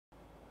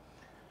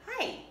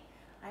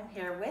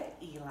here with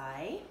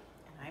Eli, and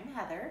I'm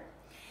Heather,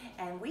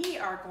 and we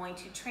are going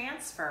to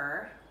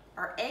transfer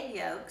our egg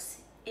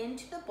yolks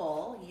into the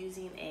bowl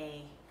using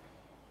a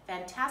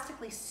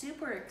fantastically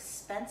super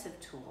expensive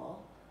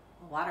tool,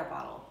 a water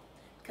bottle,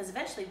 because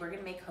eventually we're going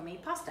to make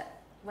homemade pasta.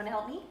 Want to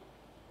help me?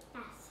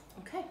 Yes.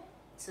 Okay,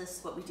 so this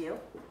is what we do.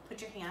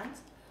 Put your hands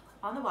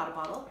on the water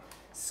bottle,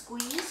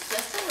 squeeze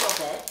just a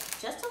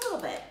little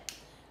bit.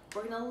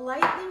 We're going to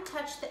lightly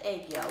touch the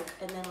egg yolk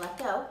and then let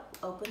go.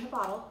 Open the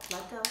bottle,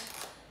 let go.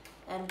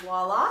 And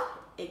voila,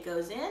 it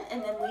goes in,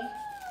 and then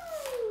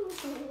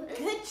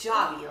good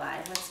job, Eli.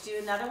 Let's do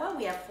another one.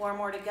 We have 4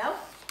 more to go.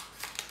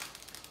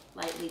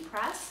 Lightly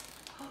press.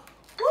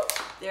 Whoop,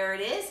 there it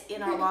is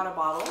in our water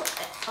bottle.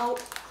 Oh,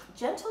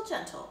 gentle,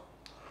 gentle.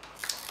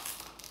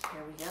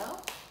 Here we go.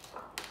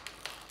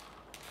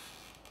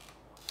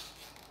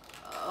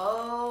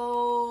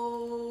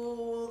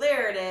 Oh,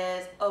 there it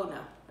is. Oh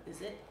no,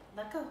 is it?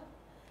 Let go.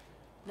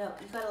 No,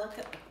 you gotta let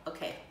go.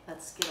 Okay,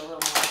 let's get a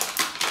little more.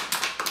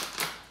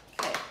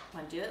 Okay,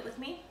 wanna do it with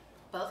me?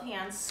 Both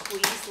hands,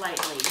 squeeze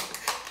lightly,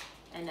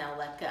 and now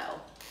let go.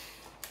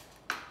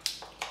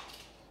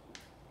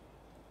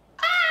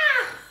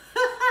 Ah!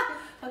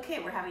 Okay,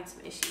 we're having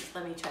some issues.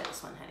 Let me try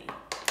this one, honey.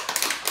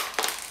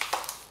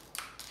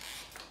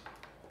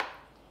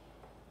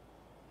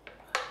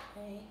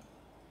 Okay,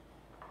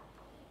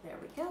 there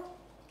we go.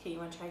 Okay, you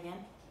wanna try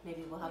again?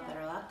 Maybe we'll have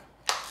better luck.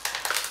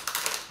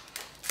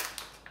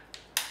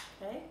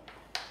 Okay,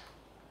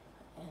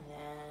 and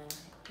then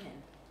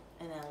in.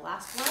 And then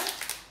last one.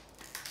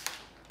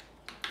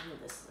 Ooh,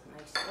 this is a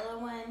nice yellow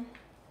one. And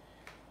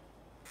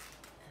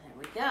there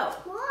we go.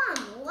 Mom,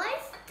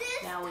 what's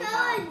this Now we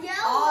color have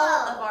yellow?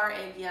 all of our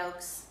egg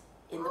yolks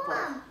in the bowl.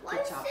 Mom,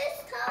 what's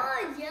this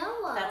color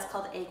yellow? That's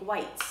called egg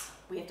whites.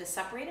 We have to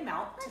separate them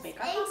out to make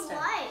our pasta. Egg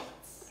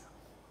whites.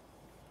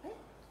 What?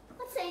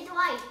 What's egg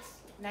whites?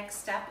 Next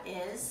step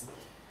is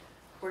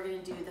we're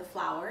going to do the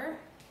flour.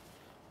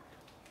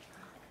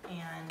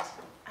 And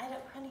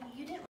honey, you didn't